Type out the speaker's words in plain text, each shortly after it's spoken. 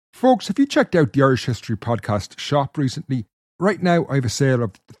Folks, have you checked out the Irish History Podcast shop recently? Right now, I have a sale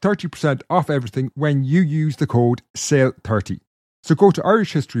of 30% off everything when you use the code SALE30. So go to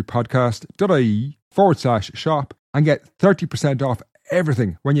irishhistorypodcast.ie/shop and get 30% off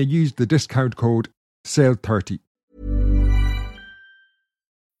everything when you use the discount code SALE30.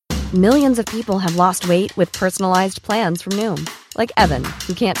 Millions of people have lost weight with personalized plans from Noom. Like Evan,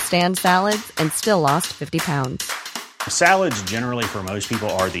 who can't stand salads and still lost 50 pounds. Salads generally for most people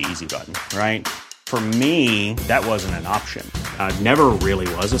are the easy button, right? For me, that wasn't an option. I never really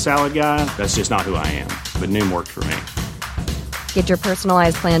was a salad guy. That's just not who I am. But Noom worked for me. Get your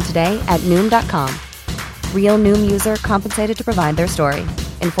personalized plan today at Noom.com. Real Noom user compensated to provide their story.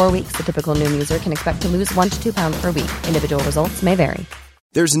 In 4 weeks, the typical Noom user can expect to lose 1 to 2 pounds per week. Individual results may vary.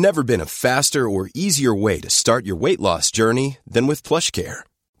 There's never been a faster or easier way to start your weight loss journey than with PlushCare.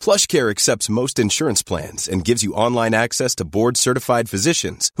 PlushCare accepts most insurance plans and gives you online access to board-certified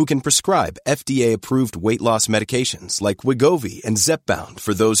physicians who can prescribe FDA-approved weight loss medications like Wegovy and Zepbound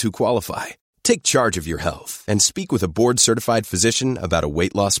for those who qualify. Take charge of your health and speak with a board-certified physician about a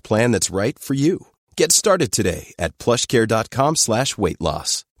weight loss plan that's right for you. Get started today at plushcare.com/weight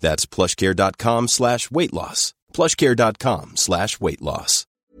loss. That's plushcare.com/weight loss. plushcare.com/weight loss.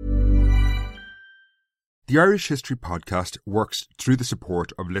 The Irish History Podcast works through the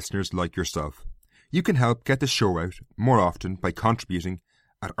support of listeners like yourself. You can help get the show out more often by contributing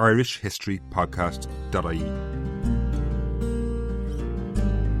at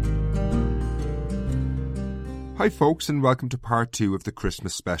irishhistorypodcast.ie. Hi folks, and welcome to part 2 of the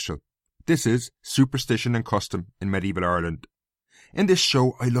Christmas special. This is Superstition and Custom in Medieval Ireland. In this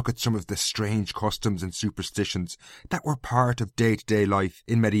show, I look at some of the strange customs and superstitions that were part of day-to-day life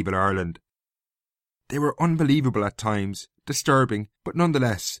in medieval Ireland. They were unbelievable at times, disturbing, but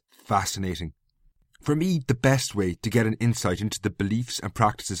nonetheless fascinating. For me, the best way to get an insight into the beliefs and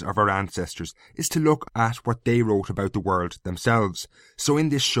practices of our ancestors is to look at what they wrote about the world themselves. So in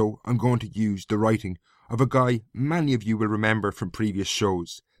this show, I'm going to use the writing of a guy many of you will remember from previous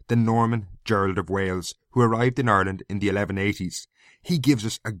shows, the Norman Gerald of Wales, who arrived in Ireland in the 1180s. He gives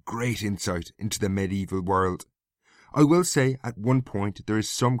us a great insight into the medieval world. I will say at one point there is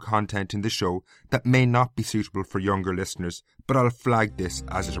some content in the show that may not be suitable for younger listeners, but I'll flag this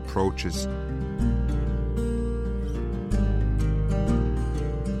as it approaches.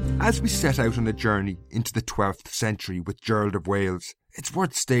 As we set out on a journey into the 12th century with Gerald of Wales, it's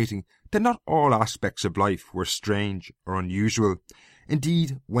worth stating that not all aspects of life were strange or unusual.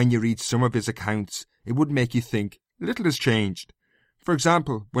 Indeed, when you read some of his accounts, it would make you think little has changed. For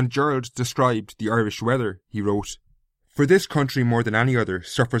example, when Gerald described the Irish weather, he wrote, "For this country more than any other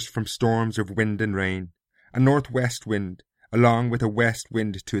suffers from storms of wind and rain. A northwest wind, along with a west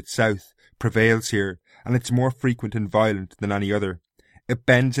wind to its south, prevails here, and it's more frequent and violent than any other. It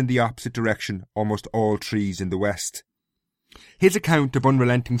bends in the opposite direction almost all trees in the west." His account of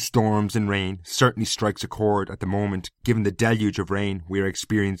unrelenting storms and rain certainly strikes a chord at the moment, given the deluge of rain we are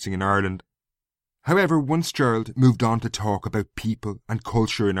experiencing in Ireland. However, once Gerald moved on to talk about people and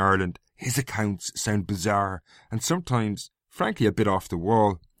culture in Ireland, his accounts sound bizarre and sometimes, frankly, a bit off the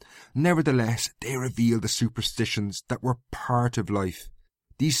wall. Nevertheless, they reveal the superstitions that were part of life.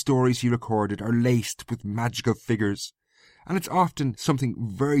 These stories he recorded are laced with magical figures, and it's often something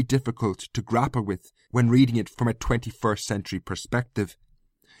very difficult to grapple with when reading it from a 21st century perspective.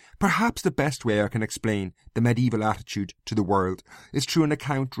 Perhaps the best way I can explain the medieval attitude to the world is through an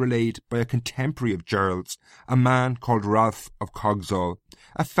account relayed by a contemporary of Gerald's, a man called Ralph of Coggeshall,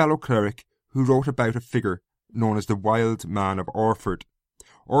 a fellow cleric who wrote about a figure known as the Wild Man of Orford.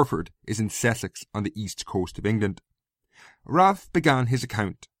 Orford is in Sussex on the east coast of England. Ralph began his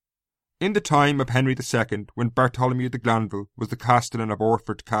account. "In the time of Henry II, when Bartholomew de Glanville was the castellan of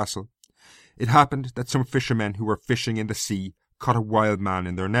Orford Castle, it happened that some fishermen who were fishing in the sea caught a wild man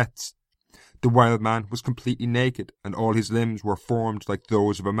in their nets. The wild man was completely naked, and all his limbs were formed like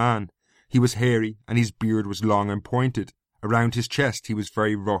those of a man. He was hairy, and his beard was long and pointed. Around his chest he was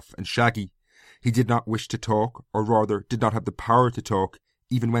very rough and shaggy. He did not wish to talk, or rather did not have the power to talk,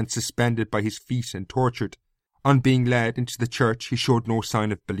 even when suspended by his feet and tortured. On being led into the church he showed no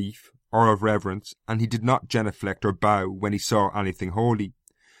sign of belief or of reverence, and he did not genuflect or bow when he saw anything holy.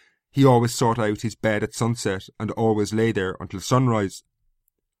 He always sought out his bed at sunset and always lay there until sunrise."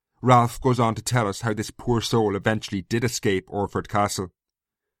 Ralph goes on to tell us how this poor soul eventually did escape Orford Castle.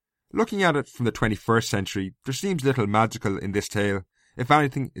 Looking at it from the 21st century, there seems little magical in this tale. If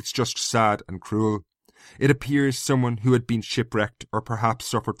anything, it's just sad and cruel. It appears someone who had been shipwrecked or perhaps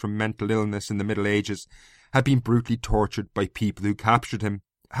suffered from mental illness in the Middle Ages had been brutally tortured by people who captured him.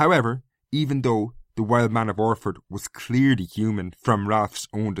 However, even though the wild man of Orford was clearly human from Ralph's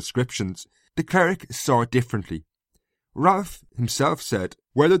own descriptions, the cleric saw it differently. Ralph himself said,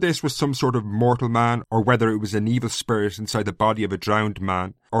 whether this was some sort of mortal man, or whether it was an evil spirit inside the body of a drowned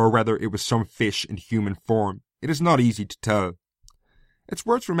man, or whether it was some fish in human form, it is not easy to tell. It's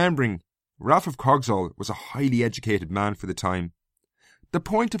worth remembering, Ralph of Coggeshall was a highly educated man for the time. The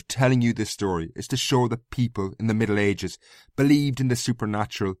point of telling you this story is to show that people in the Middle Ages believed in the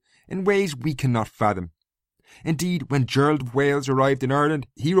supernatural in ways we cannot fathom. Indeed, when Gerald of Wales arrived in Ireland,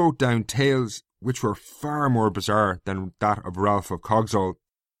 he wrote down tales which were far more bizarre than that of Ralph of Coggeshall.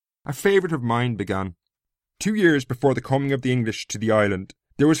 A favourite of mine began. 2 years before the coming of the English to the island,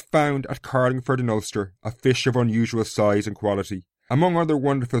 there was found at Carlingford in Ulster a fish of unusual size and quality. Among other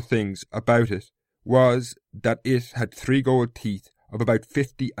wonderful things about it was that it had 3 gold teeth of about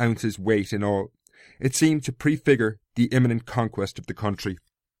 50 ounces weight in all. It seemed to prefigure the imminent conquest of the country.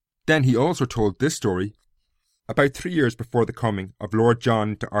 Then he also told this story. About 3 years before the coming of Lord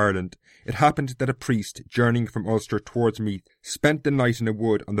John to Ireland, it happened that a priest, journeying from Ulster towards Meath, spent the night in a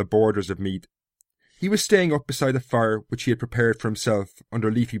wood on the borders of Meath. He was staying up beside a fire which he had prepared for himself under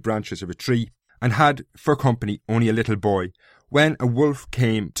leafy branches of a tree, and had for company only a little boy, when a wolf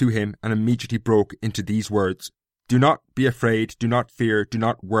came to him and immediately broke into these words, "Do not be afraid, do not fear, do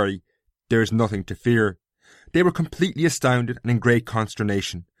not worry, there is nothing to fear." They were completely astounded and in great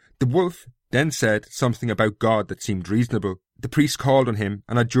consternation. The wolf then said something about God that seemed reasonable. The priest called on him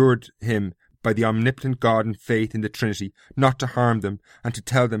and adjured him by the omnipotent God and faith in the Trinity not to harm them and to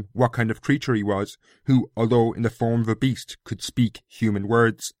tell them what kind of creature he was, who, although in the form of a beast, could speak human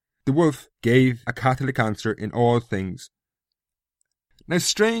words. The wolf gave a Catholic answer in all things. Now,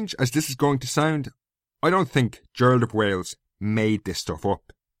 strange as this is going to sound, I don't think Gerald of Wales made this stuff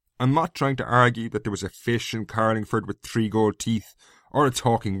up. I'm not trying to argue that there was a fish in Carlingford with 3 gold teeth, or a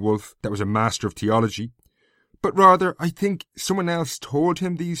talking wolf that was a master of theology, but rather I think someone else told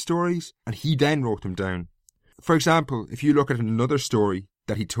him these stories and he then wrote them down. For example, if you look at another story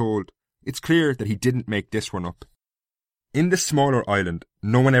that he told, it's clear that he didn't make this one up. In the smaller island,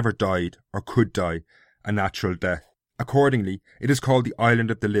 no one ever died or could die a natural death. Accordingly, it is called the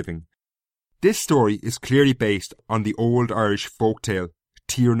Island of the Living. This story is clearly based on the old Irish folktale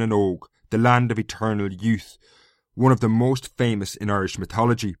Tír na nÓg, the land of eternal youth, one of the most famous in Irish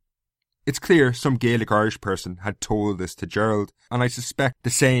mythology. It's clear some Gaelic Irish person had told this to Gerald, and I suspect the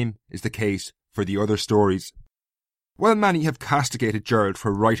same is the case for the other stories. While many have castigated Gerald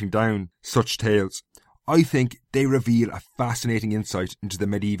for writing down such tales, I think they reveal a fascinating insight into the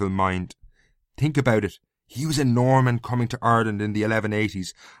medieval mind. Think about it. He was a Norman coming to Ireland in the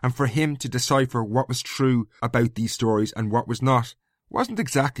 1180s, and for him to decipher what was true about these stories and what was not wasn't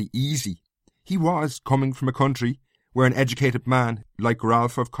exactly easy. He was coming from a country where an educated man like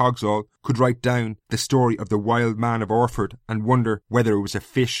Ralph of Coggeshall could write down the story of the wild man of Orford and wonder whether it was a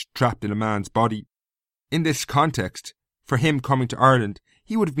fish trapped in a man's body. In this context, for him coming to Ireland,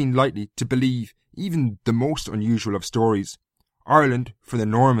 he would have been likely to believe even the most unusual of stories. Ireland, for the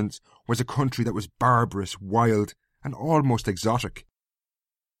Normans, was a country that was barbarous, wild, and almost exotic.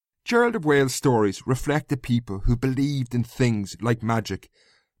 Gerald of Wales' stories reflect the people who believed in things like magic,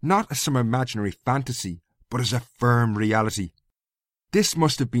 not as some imaginary fantasy, but as a firm reality. This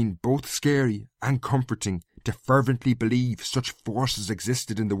must have been both scary and comforting to fervently believe such forces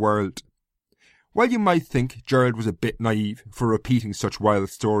existed in the world. While you might think Gerald was a bit naive for repeating such wild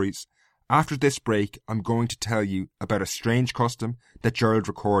stories, after this break I'm going to tell you about a strange custom that Gerald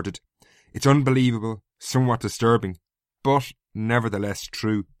recorded. It's unbelievable, somewhat disturbing, but nevertheless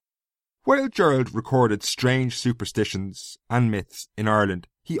true. While Gerald recorded strange superstitions and myths in Ireland,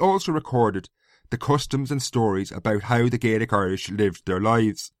 he also recorded the customs and stories about how the Gaelic Irish lived their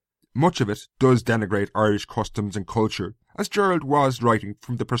lives. Much of it does denigrate Irish customs and culture, as Gerald was writing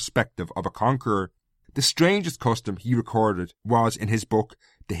from the perspective of a conqueror. The strangest custom he recorded was in his book,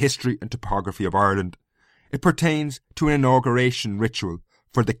 The History and Topography of Ireland. It pertains to an inauguration ritual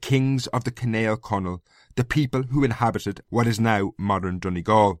for the kings of the Canaille Conaill, the people who inhabited what is now modern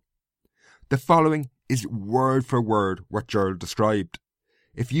Donegal. The following is word for word what Gerald described.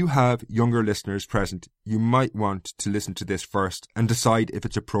 If you have younger listeners present, you might want to listen to this first and decide if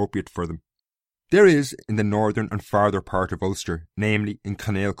it's appropriate for them. There is, in the northern and farther part of Ulster, namely in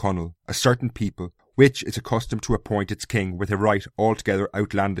Canaille Conaill, a certain people which is accustomed to appoint its king with a right altogether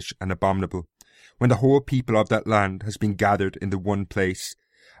outlandish and abominable. When the whole people of that land has been gathered in the one place,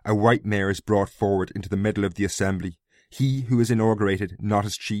 a white mare is brought forward into the middle of the assembly. He who is inaugurated not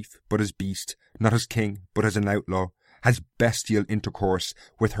as chief, but as beast, not as king, but as an outlaw, has bestial intercourse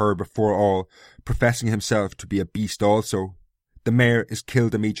with her before all, professing himself to be a beast also. The mare is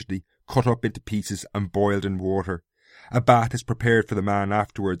killed immediately, cut up into pieces and boiled in water. A bath is prepared for the man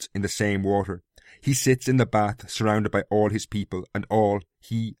afterwards in the same water. He sits in the bath surrounded by all his people, and all,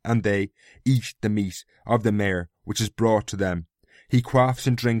 he and they, eat the meat of the mare which is brought to them. He quaffs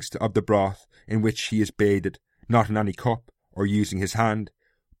and drinks of the broth in which he is bathed, not in any cup or using his hand,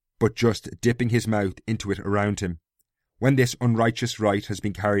 but just dipping his mouth into it around him. When this unrighteous rite has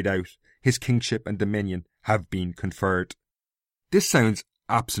been carried out, his kingship and dominion have been conferred. This sounds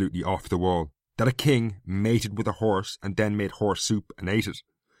absolutely off the wall, that a king mated with a horse and then made horse soup and ate it.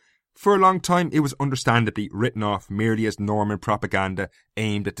 For a long time it was understandably written off merely as Norman propaganda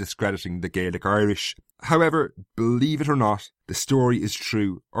aimed at discrediting the Gaelic Irish. However, believe it or not, the story is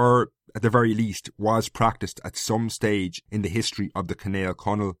true, or at the very least was practised at some stage in the history of the Canaille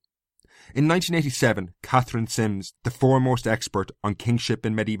Conall. In 1987, Catherine Sims, the foremost expert on kingship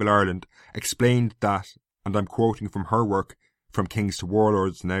in medieval Ireland, explained that, and I'm quoting from her work, From Kings to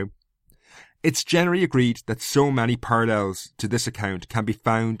Warlords now, "It's generally agreed that so many parallels to this account can be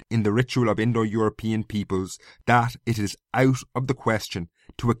found in the ritual of Indo-European peoples that it is out of the question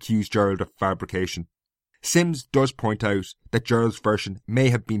to accuse Gerald of fabrication." Sims does point out that Gerald's version may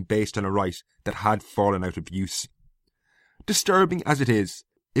have been based on a rite that had fallen out of use. Disturbing as it is,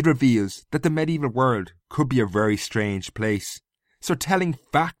 it reveals that the medieval world could be a very strange place. So telling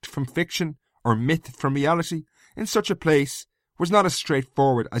fact from fiction or myth from reality in such a place was not as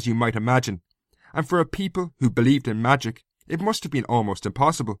straightforward as you might imagine, and for a people who believed in magic, it must have been almost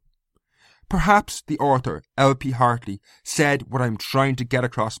impossible. Perhaps the author, L.P. Hartley, said what I'm trying to get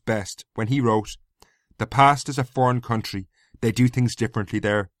across best when he wrote, "The past is a foreign country, they do things differently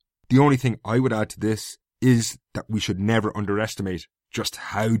there." The only thing I would add to this is that we should never underestimate just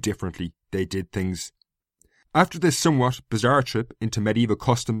how differently they did things. After this somewhat bizarre trip into medieval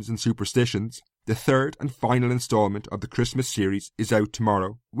customs and superstitions, the third and final instalment of the Christmas series is out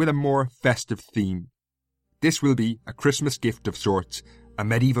tomorrow with a more festive theme. This will be a Christmas gift of sorts, a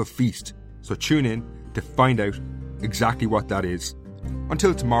medieval feast, so tune in to find out exactly what that is.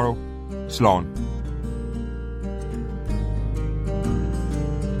 Until tomorrow, slán.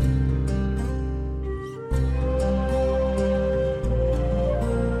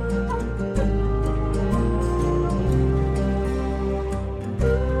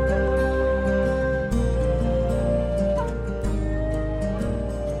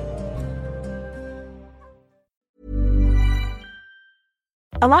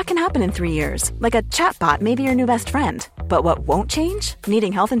 A lot can happen in 3 years, like a chatbot may be your new best friend. But what won't change?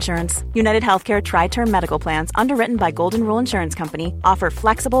 Needing health insurance. United Healthcare Tri-Term Medical Plans, underwritten by Golden Rule Insurance Company, offer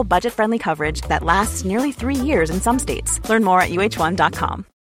flexible, budget-friendly coverage that lasts nearly 3 years in some states. Learn more at UH1.com.